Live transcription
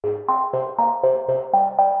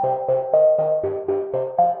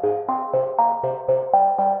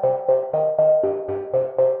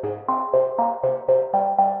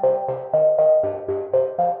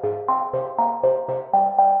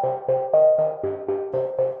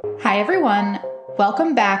Hi everyone,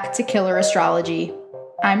 welcome back to Killer Astrology.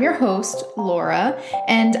 I'm your host, Laura,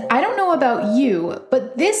 and I don't know about you,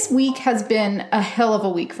 but this week has been a hell of a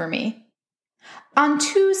week for me. On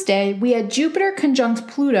Tuesday, we had Jupiter conjunct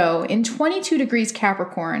Pluto in 22 degrees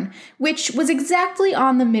Capricorn, which was exactly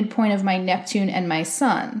on the midpoint of my Neptune and my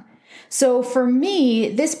Sun. So for me,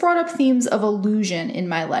 this brought up themes of illusion in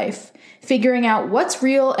my life, figuring out what's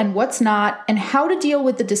real and what's not, and how to deal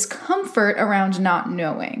with the discomfort around not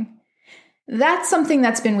knowing. That's something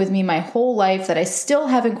that's been with me my whole life that I still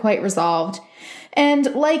haven't quite resolved.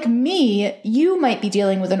 And like me, you might be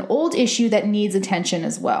dealing with an old issue that needs attention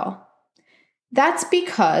as well. That's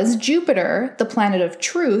because Jupiter, the planet of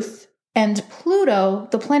truth, and Pluto,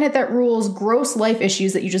 the planet that rules gross life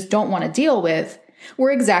issues that you just don't want to deal with,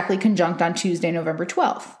 were exactly conjunct on Tuesday, November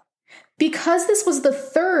 12th. Because this was the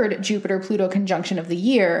third Jupiter-Pluto conjunction of the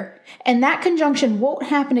year, and that conjunction won't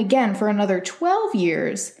happen again for another 12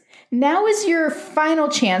 years, now is your final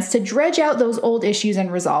chance to dredge out those old issues and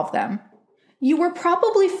resolve them. You were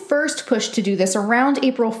probably first pushed to do this around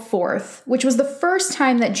April 4th, which was the first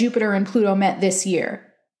time that Jupiter and Pluto met this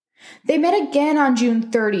year. They met again on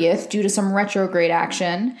June 30th due to some retrograde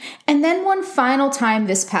action, and then one final time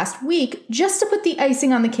this past week just to put the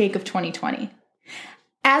icing on the cake of 2020.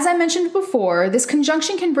 As I mentioned before, this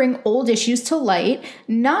conjunction can bring old issues to light,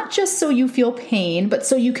 not just so you feel pain, but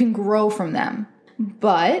so you can grow from them.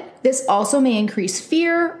 But this also may increase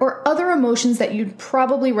fear or other emotions that you'd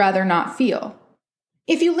probably rather not feel.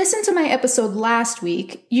 If you listened to my episode last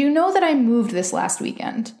week, you know that I moved this last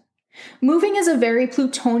weekend. Moving is a very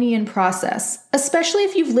Plutonian process, especially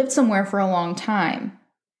if you've lived somewhere for a long time.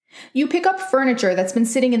 You pick up furniture that's been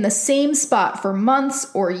sitting in the same spot for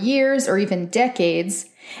months or years or even decades,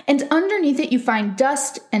 and underneath it you find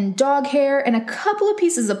dust and dog hair and a couple of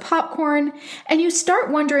pieces of popcorn, and you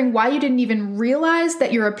start wondering why you didn't even realize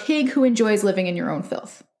that you're a pig who enjoys living in your own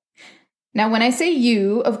filth. Now, when I say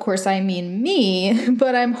you, of course I mean me,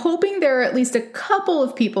 but I'm hoping there are at least a couple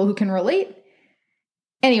of people who can relate.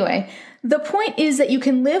 Anyway, the point is that you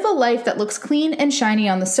can live a life that looks clean and shiny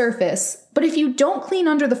on the surface, but if you don't clean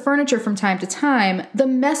under the furniture from time to time, the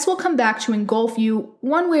mess will come back to engulf you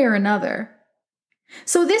one way or another.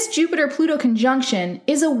 So this Jupiter-Pluto conjunction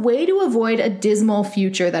is a way to avoid a dismal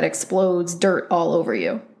future that explodes dirt all over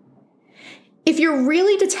you. If you're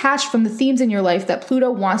really detached from the themes in your life that Pluto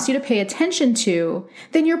wants you to pay attention to,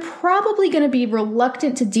 then you're probably going to be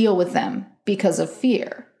reluctant to deal with them because of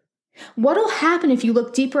fear. What'll happen if you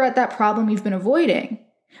look deeper at that problem you've been avoiding?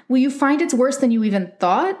 Will you find it's worse than you even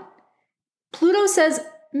thought? Pluto says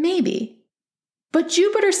maybe. But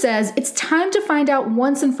Jupiter says it's time to find out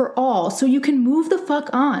once and for all so you can move the fuck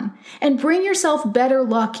on and bring yourself better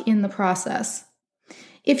luck in the process.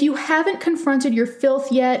 If you haven't confronted your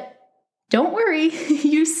filth yet, don't worry,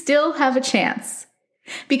 you still have a chance.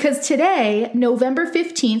 Because today, November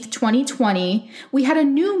 15th, 2020, we had a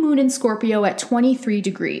new moon in Scorpio at 23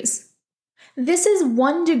 degrees. This is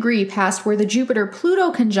 1 degree past where the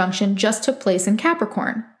Jupiter-Pluto conjunction just took place in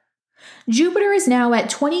Capricorn. Jupiter is now at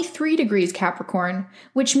 23 degrees Capricorn,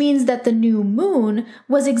 which means that the new moon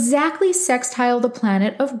was exactly sextile the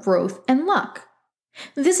planet of growth and luck.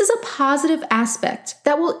 This is a positive aspect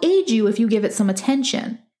that will aid you if you give it some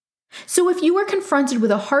attention. So if you were confronted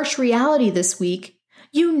with a harsh reality this week,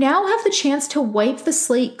 you now have the chance to wipe the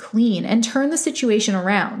slate clean and turn the situation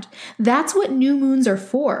around. That's what new moons are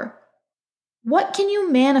for. What can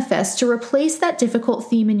you manifest to replace that difficult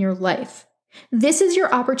theme in your life? This is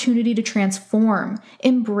your opportunity to transform.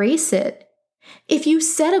 Embrace it. If you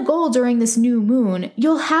set a goal during this new moon,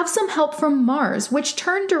 you'll have some help from Mars, which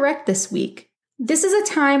turned direct this week. This is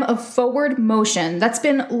a time of forward motion that's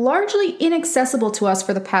been largely inaccessible to us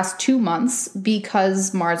for the past 2 months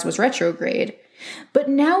because Mars was retrograde. But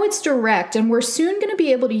now it's direct, and we're soon going to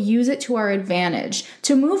be able to use it to our advantage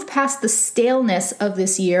to move past the staleness of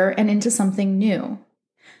this year and into something new.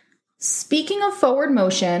 Speaking of forward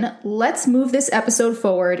motion, let's move this episode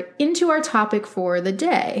forward into our topic for the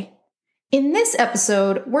day. In this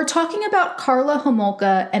episode, we're talking about Karla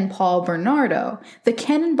Homolka and Paul Bernardo, the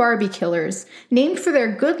Ken and Barbie killers, named for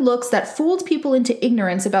their good looks that fooled people into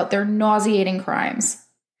ignorance about their nauseating crimes.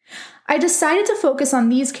 I decided to focus on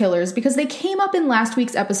these killers because they came up in last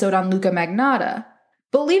week's episode on Luca Magnotta.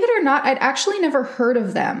 Believe it or not, I'd actually never heard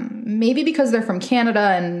of them, maybe because they're from Canada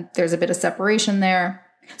and there's a bit of separation there.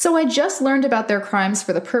 So I just learned about their crimes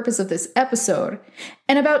for the purpose of this episode,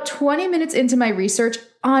 and about 20 minutes into my research,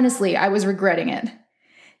 honestly, I was regretting it.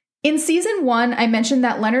 In season 1, I mentioned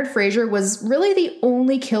that Leonard Fraser was really the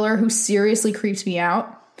only killer who seriously creeped me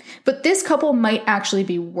out, but this couple might actually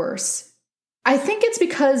be worse. I think it's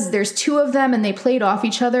because there's two of them and they played off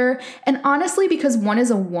each other, and honestly because one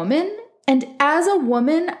is a woman. And as a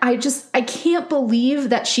woman, I can't believe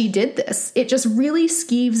that she did this. It just really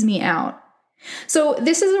skeeves me out. So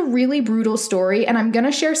this is a really brutal story, and I'm going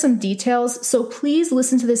to share some details, so please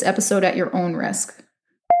listen to this episode at your own risk.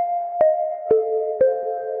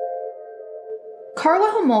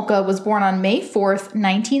 Karla Homolka was born on May 4th,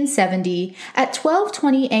 1970 at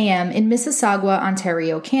 12:20 a.m. in Mississauga,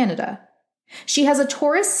 Ontario, Canada. She has a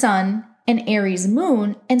Taurus sun, an Aries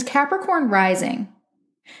moon, and Capricorn rising.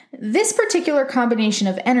 This particular combination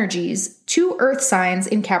of energies, 2 earth signs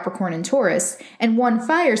in Capricorn and Taurus, and 1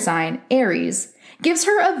 fire sign, Aries, gives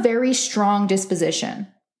her a very strong disposition.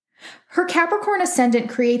 Her Capricorn ascendant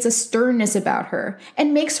creates a sternness about her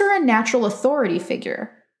and makes her a natural authority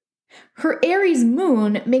figure. Her Aries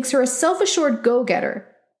moon makes her a self-assured go-getter,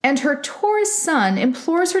 and her Taurus sun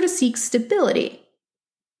implores her to seek stability.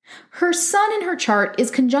 Her sun in her chart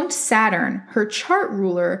is conjunct Saturn, her chart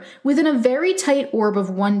ruler, within a very tight orb of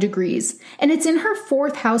 1 degree, and it's in her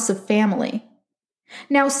 4th house of family.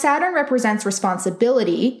 Now, Saturn represents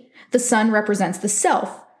responsibility, the sun represents the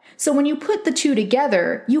self. So when you put the two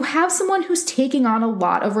together, you have someone who's taking on a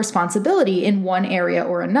lot of responsibility in one area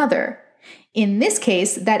or another. In this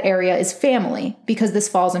case, that area is family, because this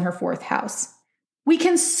falls in her 4th house. We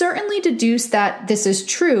can certainly deduce that this is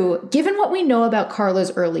true, given what we know about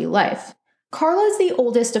Karla's early life. Karla is the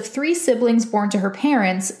oldest of 3 siblings born to her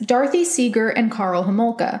parents, Dorothy Seeger and Karl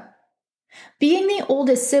Homolka. Being the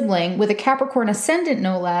oldest sibling, with a Capricorn ascendant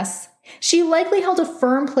no less, she likely held a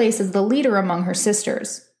firm place as the leader among her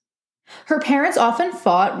sisters. Her parents often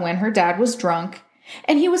fought when her dad was drunk,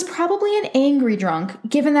 and he was probably an angry drunk,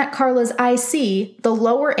 given that Karla's IC, the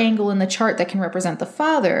lower angle in the chart that can represent the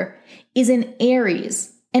father, is in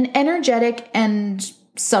Aries, an energetic and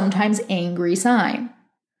sometimes angry sign.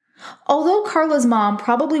 Although Karla's mom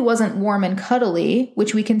probably wasn't warm and cuddly,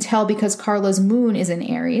 which we can tell because Karla's moon is in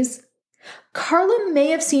Aries, Karla may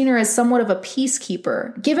have seen her as somewhat of a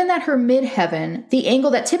peacekeeper, given that her midheaven, the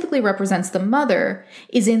angle that typically represents the mother,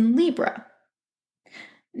 is in Libra.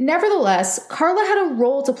 Nevertheless, Karla had a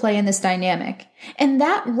role to play in this dynamic, and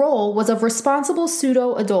that role was of responsible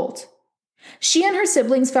pseudo-adult. She and her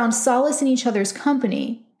siblings found solace in each other's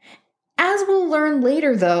company. As we'll learn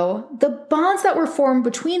later, though, the bonds that were formed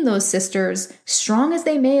between those sisters, strong as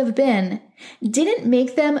they may have been, didn't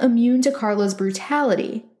make them immune to Karla's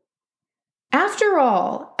brutality. After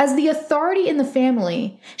all, as the authority in the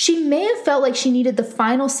family, she may have felt like she needed the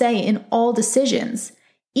final say in all decisions,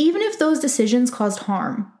 even if those decisions caused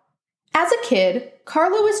harm. As a kid,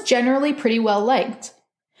 Karla was generally pretty well liked.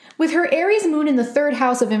 With her Aries moon in the 3rd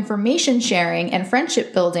house of information sharing and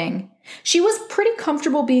friendship building, she was pretty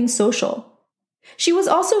comfortable being social. She was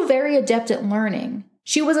also very adept at learning.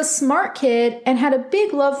 She was a smart kid and had a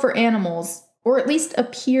big love for animals, or at least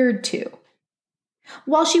appeared to.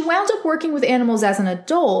 While she wound up working with animals as an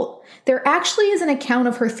adult, there actually is an account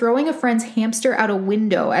of her throwing a friend's hamster out a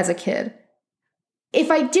window as a kid. If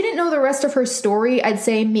I didn't know the rest of her story, I'd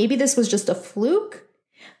say maybe this was just a fluke.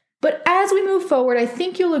 But as we move forward, I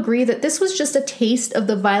think you'll agree that this was just a taste of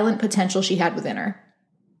the violent potential she had within her.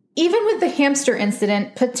 Even with the hamster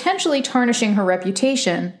incident potentially tarnishing her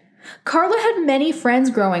reputation, Karla had many friends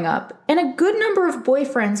growing up and a good number of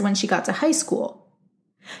boyfriends when she got to high school.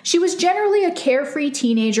 She was generally a carefree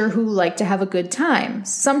teenager who liked to have a good time,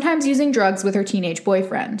 sometimes using drugs with her teenage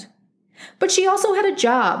boyfriend. But she also had a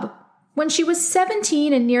job. When she was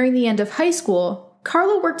 17 and nearing the end of high school,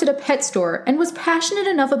 Karla worked at a pet store and was passionate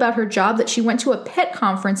enough about her job that she went to a pet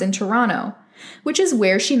conference in Toronto, which is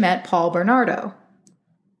where she met Paul Bernardo.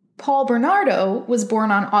 Paul Bernardo was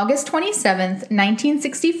born on August 27,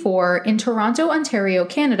 1964 in Toronto, Ontario,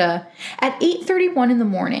 Canada at 8:31 in the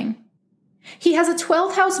morning. He has a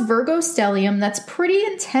 12th house Virgo stellium that's pretty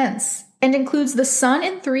intense and includes the Sun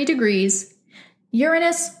in 3 degrees,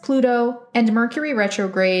 Uranus, Pluto, and Mercury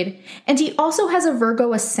retrograde, and he also has a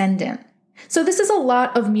Virgo ascendant. So this is a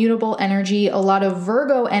lot of mutable energy, a lot of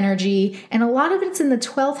Virgo energy, and a lot of it's in the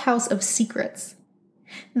 12th house of secrets.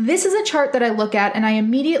 This is a chart that I look at and I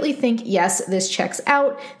immediately think, yes, this checks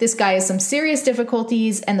out. This guy has some serious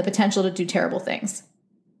difficulties and the potential to do terrible things.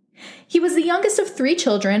 He was the youngest of 3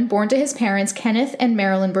 children born to his parents, Kenneth and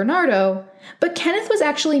Marilyn Bernardo, but Kenneth was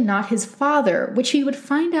actually not his father, which he would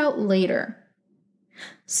find out later.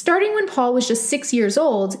 Starting when Paul was just 6 years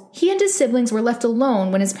old, he and his siblings were left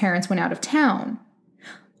alone when his parents went out of town.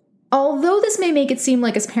 Although this may make it seem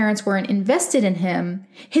like his parents weren't invested in him,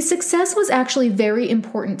 his success was actually very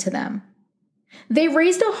important to them. They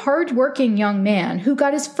raised a hard-working young man who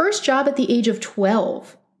got his first job at the age of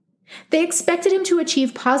 12. They expected him to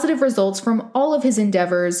achieve positive results from all of his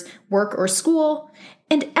endeavors, work or school,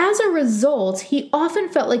 and as a result, he often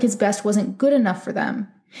felt like his best wasn't good enough for them,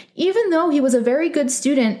 even though he was a very good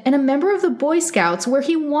student and a member of the Boy Scouts where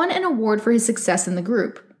he won an award for his success in the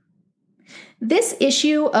group. This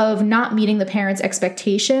issue of not meeting the parents'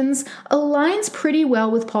 expectations aligns pretty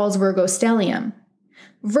well with Paul's Virgo stellium.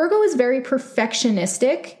 Virgo is very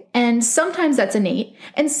perfectionistic, and sometimes that's innate,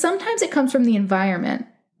 and sometimes it comes from the environment.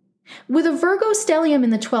 With a Virgo stellium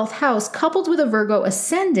in the 12th house coupled with a Virgo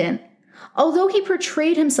ascendant, although he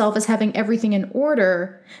portrayed himself as having everything in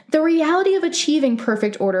order, the reality of achieving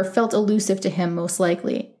perfect order felt elusive to him most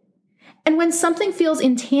likely. And when something feels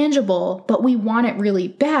intangible, but we want it really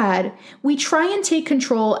bad, we try and take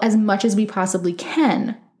control as much as we possibly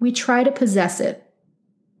can. We try to possess it.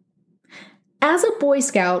 As a Boy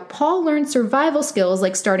Scout, Paul learned survival skills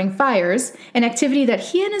like starting fires, an activity that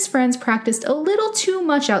he and his friends practiced a little too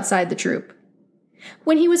much outside the troop.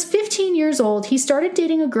 When he was 15 years old, he started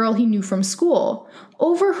dating a girl he knew from school,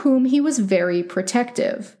 over whom he was very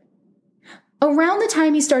protective. Around the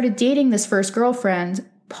time he started dating this first girlfriend,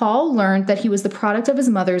 Paul learned that he was the product of his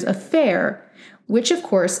mother's affair, which of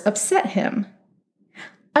course upset him.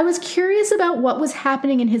 I was curious about what was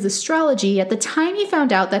happening in his astrology at the time he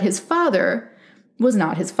found out that his father was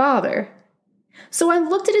not his father. So I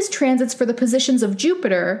looked at his transits for the positions of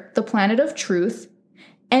Jupiter, the planet of truth,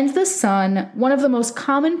 and the Sun, one of the most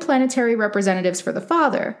common planetary representatives for the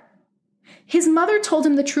father. His mother told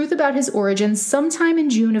him the truth about his origins sometime in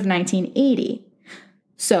June of 1980.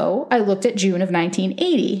 So I looked at June of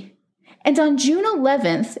 1980. And on June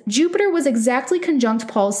 11th, Jupiter was exactly conjunct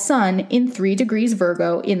Paul's Sun in 3 degrees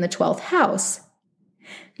Virgo in the 12th house.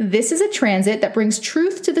 This is a transit that brings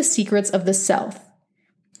truth to the secrets of the self.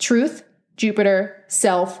 Truth, Jupiter,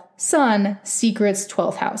 self, Sun, secrets,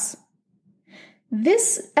 12th house.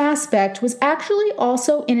 This aspect was actually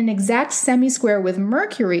also in an exact semi-square with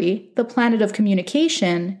Mercury, the planet of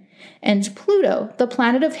communication, and Pluto, the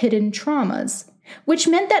planet of hidden traumas, which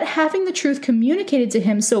meant that having the truth communicated to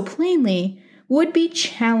him so plainly would be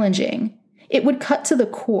challenging. It would cut to the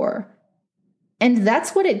core. And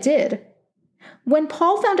that's what it did. When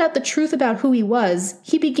Paul found out the truth about who he was,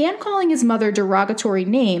 he began calling his mother derogatory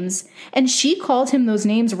names, and she called him those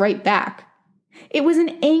names right back. It was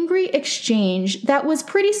an angry exchange that was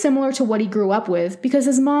pretty similar to what he grew up with because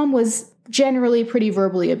his mom was generally pretty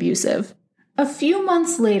verbally abusive. A few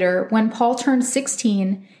months later, when Paul turned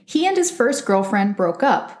 16, he and his first girlfriend broke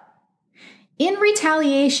up. In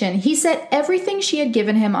retaliation, he set everything she had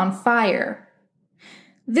given him on fire.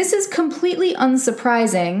 This is completely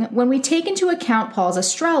unsurprising when we take into account Paul's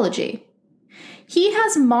astrology. He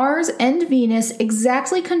has Mars and Venus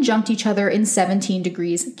exactly conjunct each other in 17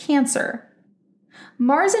 degrees Cancer.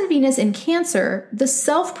 Mars and Venus in Cancer, the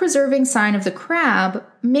self-preserving sign of the crab,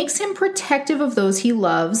 makes him protective of those he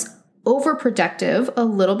loves, overprotective, a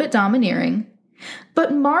little bit domineering,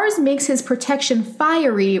 but Mars makes his protection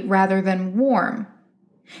fiery rather than warm.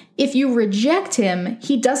 If you reject him,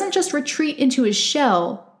 he doesn't just retreat into his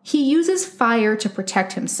shell, he uses fire to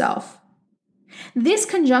protect himself. This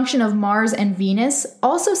conjunction of Mars and Venus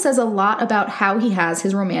also says a lot about how he has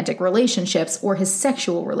his romantic relationships or his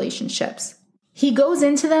sexual relationships. He goes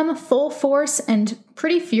into them full force and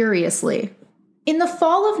pretty furiously. In the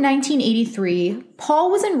fall of 1983, Paul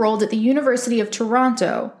was enrolled at the University of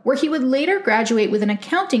Toronto, where he would later graduate with an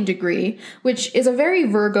accounting degree, which is a very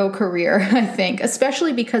Virgo career, I think,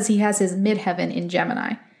 especially because he has his midheaven in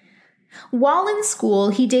Gemini. While in school,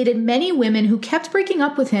 he dated many women who kept breaking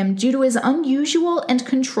up with him due to his unusual and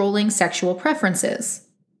controlling sexual preferences.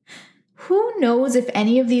 Who knows if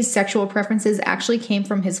any of these sexual preferences actually came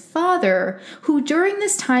from his father, who during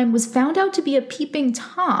this time was found out to be a peeping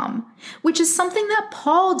Tom, which is something that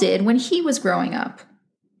Paul did when he was growing up.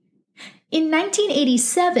 In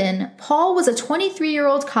 1987, Paul was a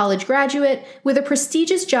 23-year-old college graduate with a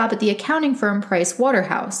prestigious job at the accounting firm Price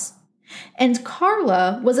Waterhouse, and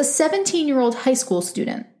Carla was a 17-year-old high school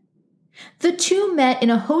student. The two met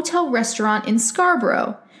in a hotel restaurant in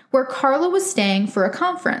Scarborough, where Carla was staying for a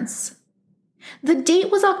conference. The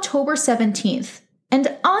date was October 17th,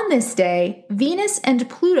 and on this day, Venus and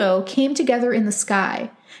Pluto came together in the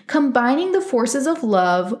sky, combining the forces of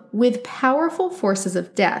love with powerful forces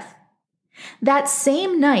of death. That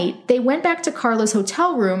same night, they went back to Carla's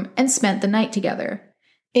hotel room and spent the night together.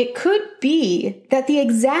 It could be that the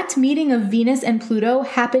exact meeting of Venus and Pluto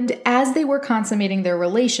happened as they were consummating their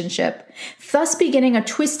relationship, thus beginning a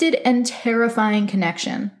twisted and terrifying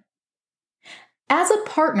connection. As a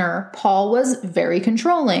partner, Paul was very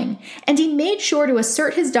controlling, and he made sure to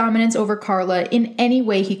assert his dominance over Carla in any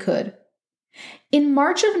way he could. In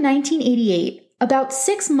March of 1988, about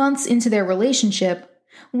 6 months into their relationship,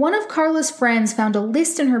 one of Carla's friends found a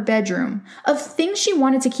list in her bedroom of things she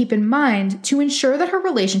wanted to keep in mind to ensure that her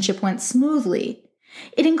relationship went smoothly.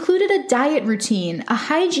 It included a diet routine, a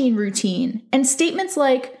hygiene routine, and statements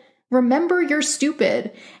like, "Remember you're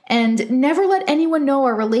stupid," and "Never let anyone know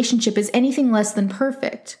our relationship is anything less than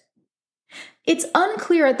perfect." It's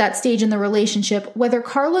unclear at that stage in the relationship whether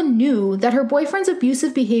Carla knew that her boyfriend's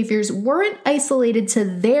abusive behaviors weren't isolated to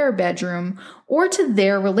their bedroom or to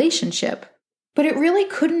their relationship. But it really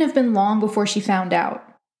couldn't have been long before she found out.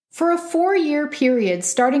 For a 4-year period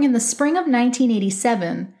starting in the spring of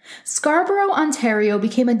 1987, Scarborough, Ontario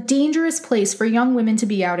became a dangerous place for young women to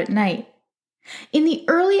be out at night. In the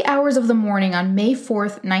early hours of the morning on May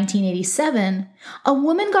 4th, 1987, a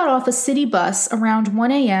woman got off a city bus around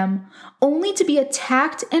 1 a.m. only to be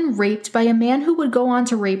attacked and raped by a man who would go on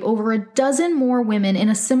to rape over a dozen more women in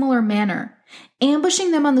a similar manner,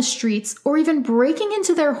 ambushing them on the streets or even breaking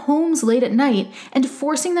into their homes late at night and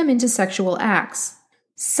forcing them into sexual acts.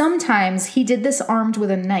 Sometimes he did this armed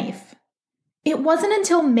with a knife. It wasn't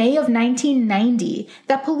until May of 1990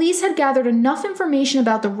 that police had gathered enough information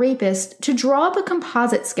about the rapist to draw up a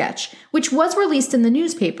composite sketch, which was released in the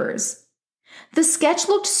newspapers. The sketch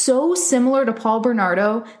looked so similar to Paul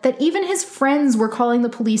Bernardo that even his friends were calling the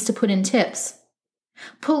police to put in tips.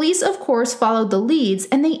 Police, of course, followed the leads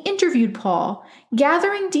and they interviewed Paul,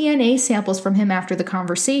 gathering DNA samples from him after the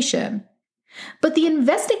conversation. But the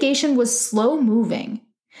investigation was slow-moving.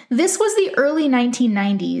 This was the early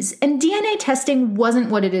 1990s, and DNA testing wasn't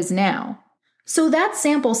what it is now. So that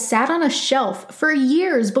sample sat on a shelf for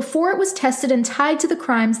years before it was tested and tied to the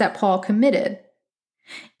crimes that Paul committed.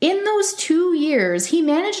 In those 2 years, he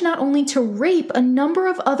managed not only to rape a number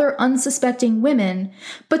of other unsuspecting women,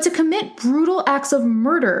 but to commit brutal acts of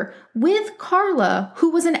murder with Carla, who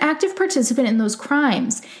was an active participant in those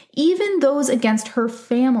crimes, even those against her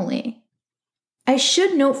family. I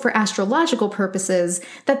should note for astrological purposes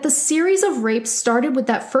that the series of rapes started with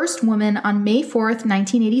that first woman on May 4th,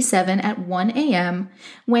 1987 at 1 a.m.,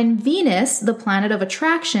 when Venus, the planet of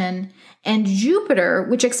attraction, and Jupiter,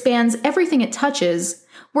 which expands everything it touches,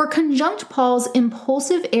 were conjunct Paul's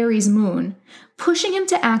impulsive Aries moon, pushing him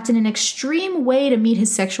to act in an extreme way to meet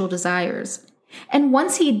his sexual desires. And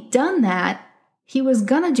once he'd done that, he was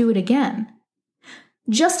gonna do it again.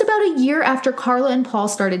 Just about a year after Carla and Paul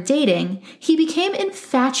started dating, he became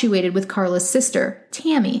infatuated with Carla's sister,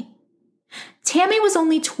 Tammy. Tammy was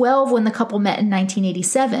only 12 when the couple met in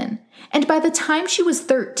 1987, and by the time she was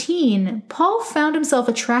 13, Paul found himself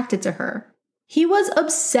attracted to her. He was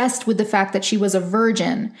obsessed with the fact that she was a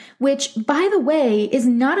virgin, which, by the way, is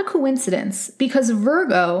not a coincidence because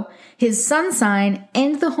Virgo, his sun sign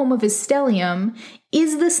and the home of his stellium,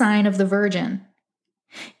 is the sign of the Virgin.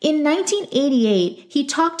 In 1988, he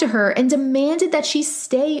talked to her and demanded that she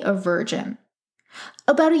stay a virgin.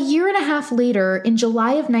 About a year and a half later, in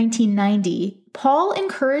July of 1990, Paul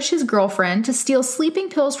encouraged his girlfriend to steal sleeping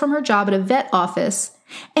pills from her job at a vet office,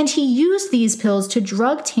 and he used these pills to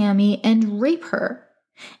drug Tammy and rape her.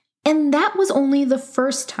 And that was only the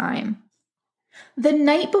first time. The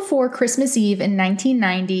night before Christmas Eve in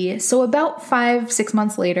 1990, so about 5-6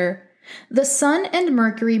 months later, the Sun and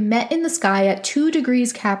Mercury met in the sky at 2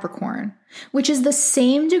 degrees Capricorn, which is the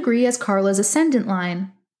same degree as Carla's ascendant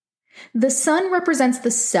line. The Sun represents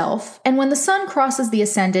the self, and when the Sun crosses the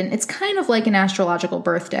ascendant, it's kind of like an astrological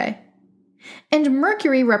birthday. And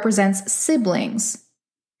Mercury represents siblings.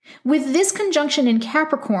 With this conjunction in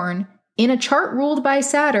Capricorn, in a chart ruled by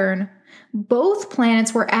Saturn, both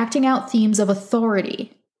planets were acting out themes of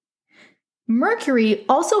authority. Mercury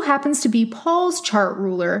also happens to be Paul's chart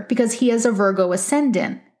ruler because he has a Virgo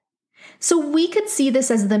ascendant. So we could see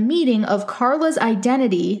this as the meeting of Carla's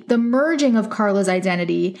identity, the merging of Carla's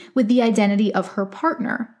identity with the identity of her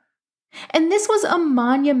partner. And this was a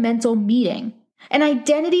monumental meeting, an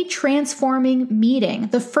identity transforming meeting.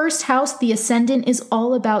 The first house, the ascendant, is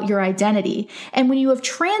all about your identity. And when you have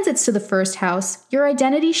transits to the first house, your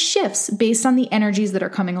identity shifts based on the energies that are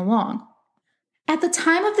coming along. At the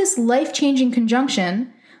time of this life-changing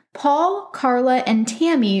conjunction, Paul, Carla, and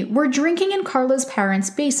Tammy were drinking in Carla's parents'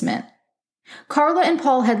 basement. Carla and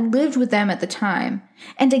Paul had lived with them at the time,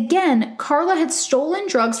 and again, Carla had stolen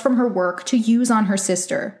drugs from her work to use on her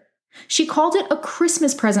sister. She called it a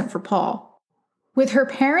Christmas present for Paul. With her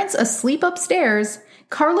parents asleep upstairs,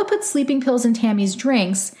 Carla put sleeping pills in Tammy's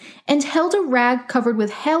drinks and held a rag covered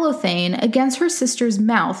with halothane against her sister's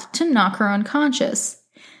mouth to knock her unconscious.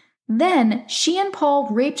 Then, she and Paul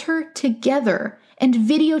raped her together and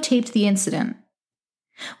videotaped the incident.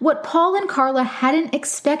 What Paul and Carla hadn't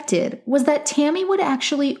expected was that Tammy would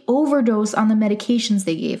actually overdose on the medications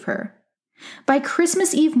they gave her. By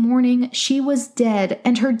Christmas Eve morning, she was dead,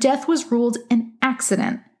 and her death was ruled an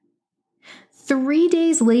accident. 3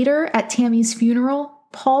 days later, at Tammy's funeral,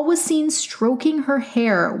 Paul was seen stroking her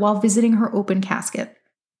hair while visiting her open casket.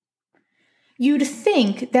 You'd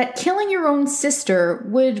think that killing your own sister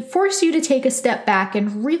would force you to take a step back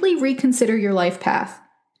and really reconsider your life path.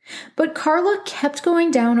 But Carla kept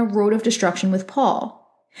going down a road of destruction with Paul.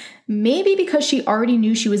 Maybe because she already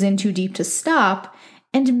knew she was in too deep to stop,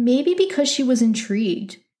 and maybe because she was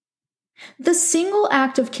intrigued. The single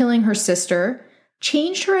act of killing her sister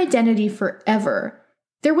changed her identity forever.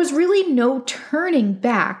 There was really no turning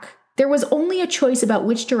back. There was only a choice about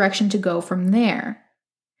which direction to go from there.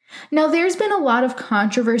 Now, there's been a lot of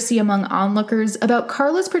controversy among onlookers about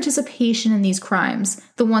Carla's participation in these crimes,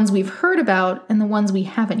 the ones we've heard about and the ones we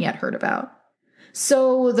haven't yet heard about.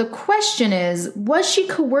 So the question is, was she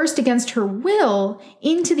coerced against her will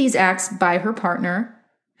into these acts by her partner?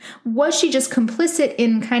 Was she just complicit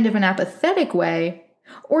in kind of an apathetic way?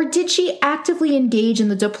 Or did she actively engage in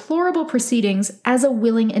the deplorable proceedings as a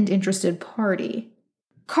willing and interested party?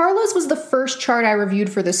 Carla's was the first chart I reviewed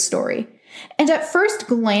for this story. And at first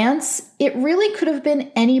glance, it really could have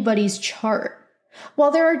been anybody's chart. While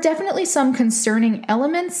there are definitely some concerning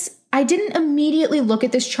elements, I didn't immediately look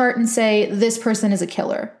at this chart and say, this person is a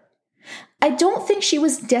killer. I don't think she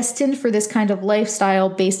was destined for this kind of lifestyle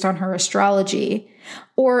based on her astrology.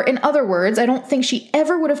 Or in other words, I don't think she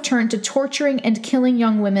ever would have turned to torturing and killing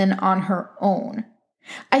young women on her own.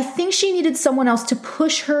 I think she needed someone else to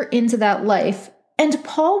push her into that life, and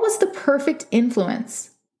Paul was the perfect influence.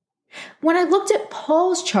 When I looked at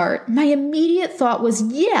Paul's chart, my immediate thought was,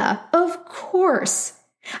 yeah, of course.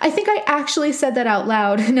 I think I actually said that out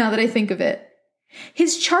loud now that I think of it.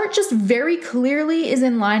 His chart just very clearly is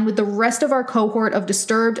in line with the rest of our cohort of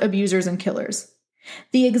disturbed abusers and killers.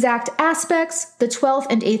 The exact aspects, the 12th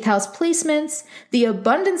and 8th house placements, the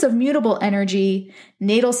abundance of mutable energy,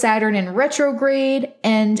 natal Saturn in retrograde,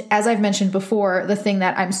 and, as I've mentioned before, the thing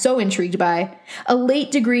that I'm so intrigued by, a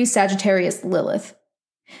late degree Sagittarius Lilith.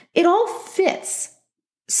 It all fits.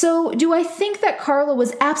 So, do I think that Carla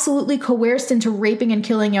was absolutely coerced into raping and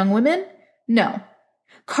killing young women? No.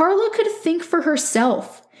 Carla could think for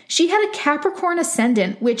herself. She had a Capricorn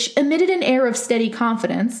ascendant, which emitted an air of steady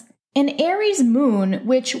confidence, an Aries moon,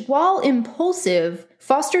 which, while impulsive,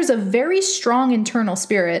 fosters a very strong internal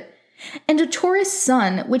spirit, and a Taurus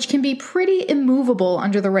sun, which can be pretty immovable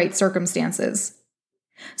under the right circumstances.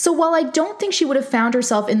 So while I don't think she would have found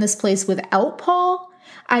herself in this place without Paul,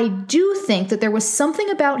 I do think that there was something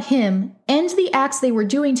about him and the acts they were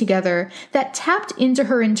doing together that tapped into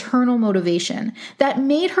her internal motivation, that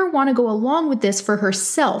made her want to go along with this for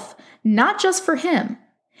herself, not just for him.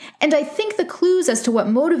 And I think the clues as to what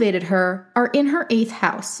motivated her are in her 8th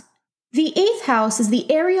house. The 8th house is the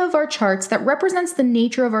area of our charts that represents the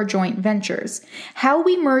nature of our joint ventures, how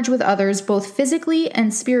we merge with others both physically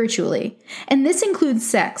and spiritually, and this includes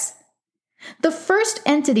sex. The first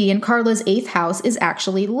entity in Carla's 8th house is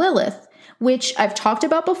actually Lilith, which I've talked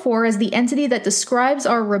about before as the entity that describes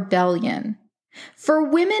our rebellion. For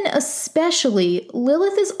women especially,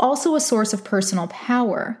 Lilith is also a source of personal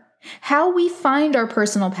power. How we find our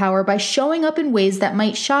personal power by showing up in ways that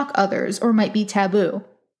might shock others or might be taboo.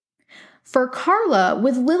 For Carla,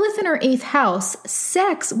 with Lilith in her 8th house,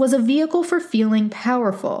 sex was a vehicle for feeling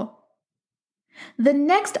powerful. The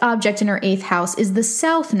next object in her 8th house is the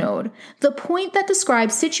South Node, the point that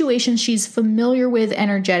describes situations she's familiar with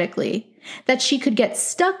energetically, that she could get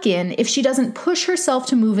stuck in if she doesn't push herself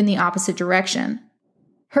to move in the opposite direction.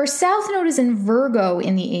 Her South Node is in Virgo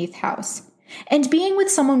in the 8th house, and being with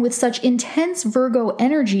someone with such intense Virgo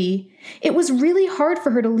energy, it was really hard for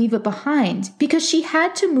her to leave it behind because she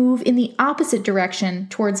had to move in the opposite direction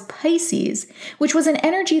towards Pisces, which was an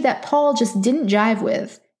energy that Paul just didn't jive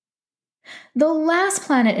with. The last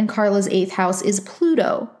planet in Carla's 8th house is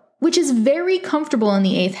Pluto, which is very comfortable in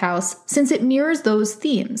the 8th house since it mirrors those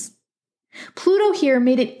themes. Pluto here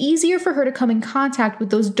made it easier for her to come in contact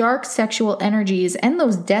with those dark sexual energies and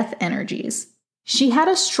those death energies. She had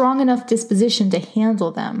a strong enough disposition to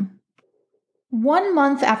handle them. 1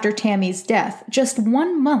 month after Tammy's death, just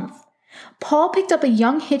 1 month, Paul picked up a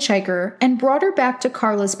young hitchhiker and brought her back to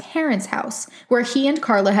Carla's parents' house, where he and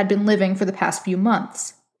Carla had been living for the past few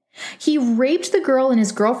months. He raped the girl in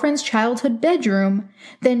his girlfriend's childhood bedroom,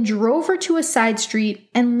 then drove her to a side street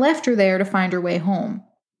and left her there to find her way home.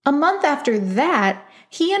 A month after that,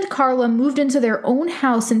 he and Carla moved into their own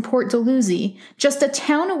house in Port Dalhousie, just a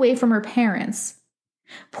town away from her parents.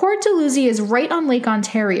 Port Dalhousie is right on Lake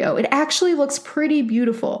Ontario. It actually looks pretty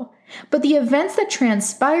beautiful, but the events that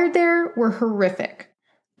transpired there were horrific.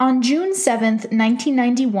 On June 7th,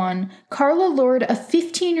 1991, Karla lured a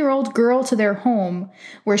 15-year-old girl to their home,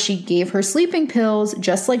 where she gave her sleeping pills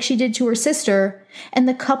just like she did to her sister, and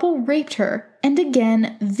the couple raped her and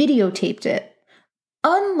again videotaped it.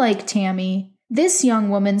 Unlike Tammy, this young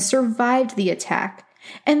woman survived the attack,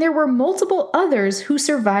 and there were multiple others who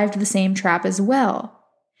survived the same trap as well.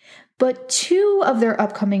 But 2 of their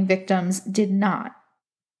upcoming victims did not.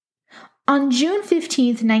 On June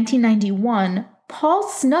 15th, 1991, Paul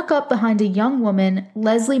snuck up behind a young woman,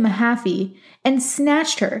 Leslie Mahaffey, and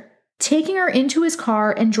snatched her, taking her into his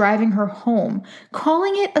car and driving her home,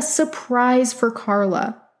 calling it a surprise for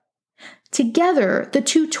Karla. Together, the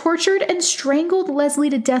 2 tortured and strangled Leslie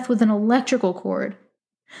to death with an electrical cord.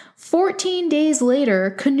 14 days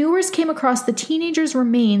later, canoers came across the teenager's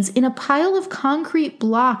remains in a pile of concrete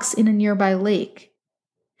blocks in a nearby lake.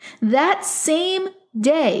 That same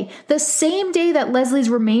day, the same day that Leslie's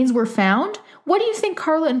remains were found, what do you think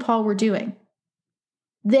Karla and Paul were doing?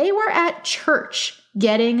 They were at church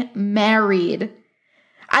getting married.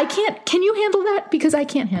 Can you handle that? Because I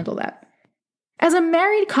can't handle that. As a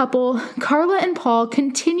married couple, Karla and Paul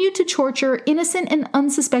continued to torture innocent and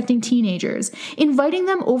unsuspecting teenagers, inviting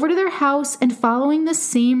them over to their house and following the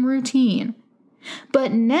same routine.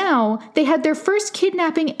 But now they had their first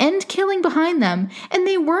kidnapping and killing behind them, and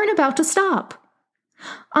they weren't about to stop.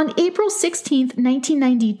 On April 16,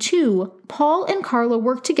 1992, Paul and Karla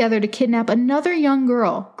worked together to kidnap another young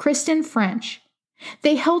girl, Kristen French.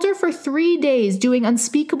 They held her for 3 days doing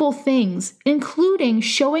unspeakable things, including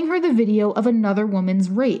showing her the video of another woman's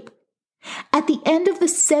rape. At the end of the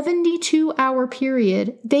 72-hour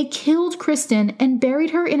period, they killed Kristen and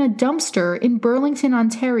buried her in a dumpster in Burlington,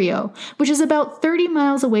 Ontario, which is about 30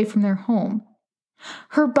 miles away from their home.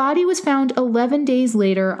 Her body was found 11 days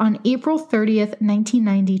later on April 30th,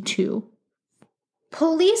 1992.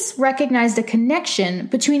 Police recognized a connection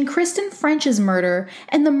between Kristen French's murder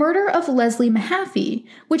and the murder of Leslie Mahaffey,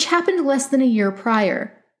 which happened less than a year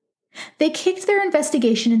prior. They kicked their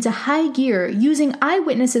investigation into high gear, using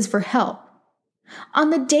eyewitnesses for help.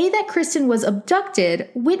 On the day that Kristen was abducted,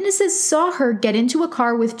 witnesses saw her get into a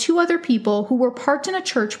car with 2 other people who were parked in a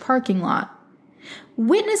church parking lot.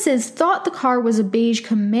 Witnesses thought the car was a beige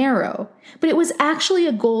Camaro, but it was actually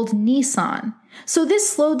a gold Nissan. So this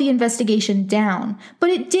slowed the investigation down, but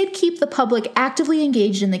it did keep the public actively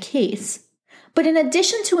engaged in the case. But in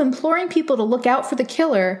addition to imploring people to look out for the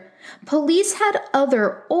killer, police had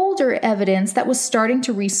other, older evidence that was starting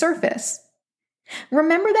to resurface.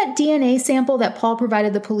 Remember that DNA sample that Paul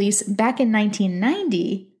provided the police back in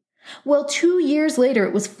 1990? Well, 2 years later,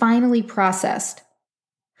 it was finally processed.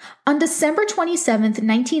 On December 27,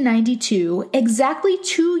 1992, exactly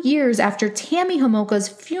 2 years after Tammy Homolka's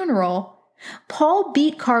funeral, Paul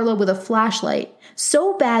beat Karla with a flashlight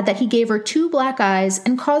so bad that he gave her 2 black eyes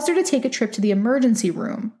and caused her to take a trip to the emergency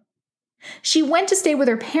room. She went to stay with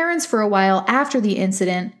her parents for a while after the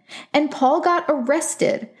incident, and Paul got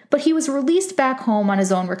arrested, but he was released back home on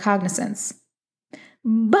his own recognizance.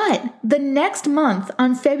 But the next month,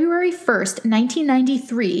 on February 1st,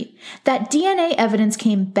 1993, that DNA evidence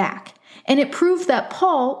came back, and it proved that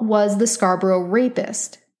Paul was the Scarborough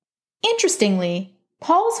rapist. Interestingly,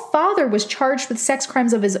 Paul's father was charged with sex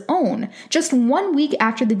crimes of his own just 1 week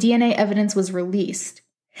after the DNA evidence was released.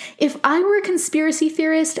 If I were a conspiracy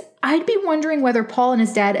theorist, I'd be wondering whether Paul and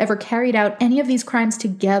his dad ever carried out any of these crimes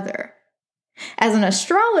together. As an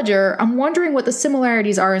astrologer, I'm wondering what the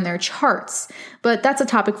similarities are in their charts, but that's a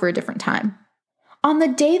topic for a different time. On the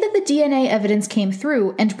day that the DNA evidence came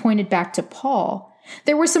through and pointed back to Paul,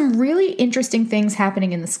 there were some really interesting things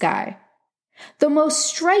happening in the sky. The most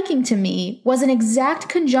striking to me was an exact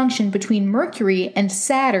conjunction between Mercury and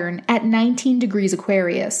Saturn at 19 degrees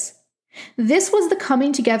Aquarius. This was the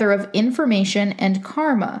coming together of information and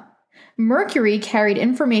karma. Mercury carried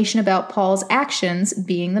information about Paul's actions,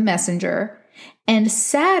 being the messenger, and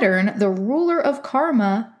Saturn, the ruler of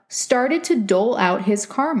karma, started to dole out his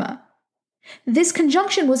karma. This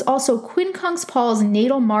conjunction was also quincunx Paul's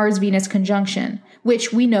natal Mars-Venus conjunction,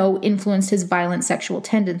 which we know influenced his violent sexual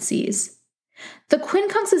tendencies. The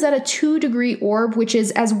quincunx is at a 2-degree orb, which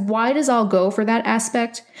is as wide as I'll go for that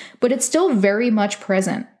aspect, but it's still very much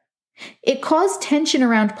present. It caused tension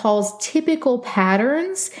around Paul's typical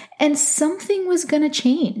patterns, and something was going to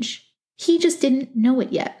change. He just didn't know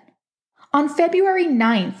it yet. On February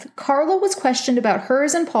 9th, Karla was questioned about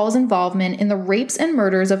hers and Paul's involvement in the rapes and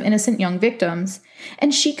murders of innocent young victims,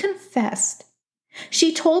 and she confessed.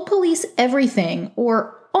 She told police everything,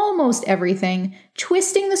 or almost almost everything,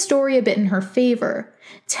 twisting the story a bit in her favor,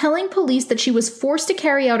 telling police that she was forced to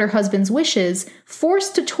carry out her husband's wishes,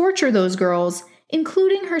 forced to torture those girls,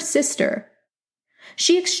 including her sister.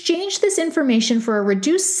 She exchanged this information for a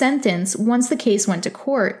reduced sentence once the case went to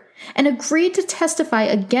court, and agreed to testify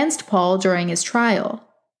against Paul during his trial.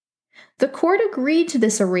 The court agreed to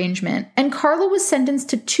this arrangement, and Karla was sentenced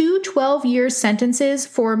to 2 12-year sentences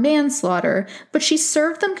for manslaughter, but she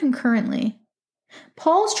served them concurrently.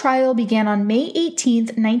 Paul's trial began on May 18,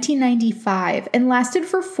 1995, and lasted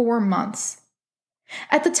for 4 months.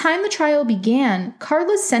 At the time the trial began,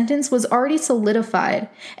 Karla's sentence was already solidified,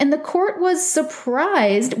 and the court was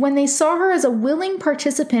surprised when they saw her as a willing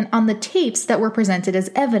participant on the tapes that were presented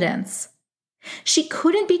as evidence. She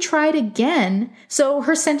couldn't be tried again, so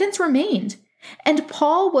her sentence remained, and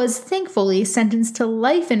Paul was thankfully sentenced to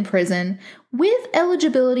life in prison with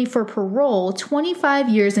eligibility for parole 25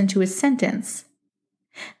 years into his sentence.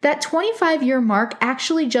 That 25-year mark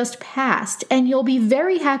actually just passed, and you'll be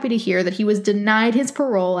very happy to hear that he was denied his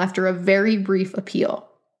parole after a very brief appeal.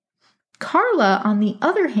 Karla, on the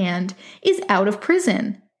other hand, is out of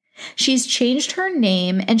prison. She's changed her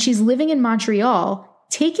name, and she's living in Montreal,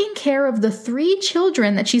 taking care of the 3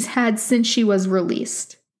 children that she's had since she was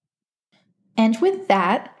released. And with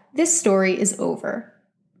that, this story is over.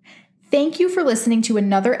 Thank you for listening to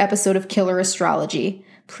another episode of Killer Astrology.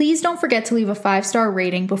 Please don't forget to leave a 5-star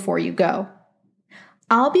rating before you go.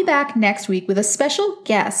 I'll be back next week with a special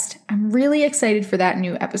guest. I'm really excited for that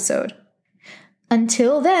new episode.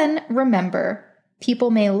 Until then, remember,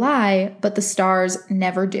 people may lie, but the stars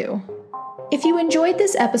never do. If you enjoyed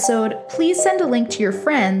this episode, please send a link to your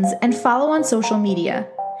friends and follow on social media.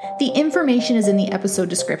 The information is in the episode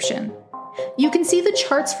description. You can see the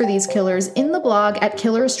charts for these killers in the blog at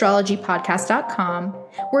killerastrologypodcast.com,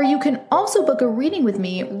 where you can also book a reading with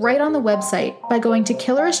me right on the website by going to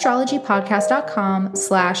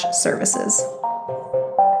killerastrologypodcast.com/services.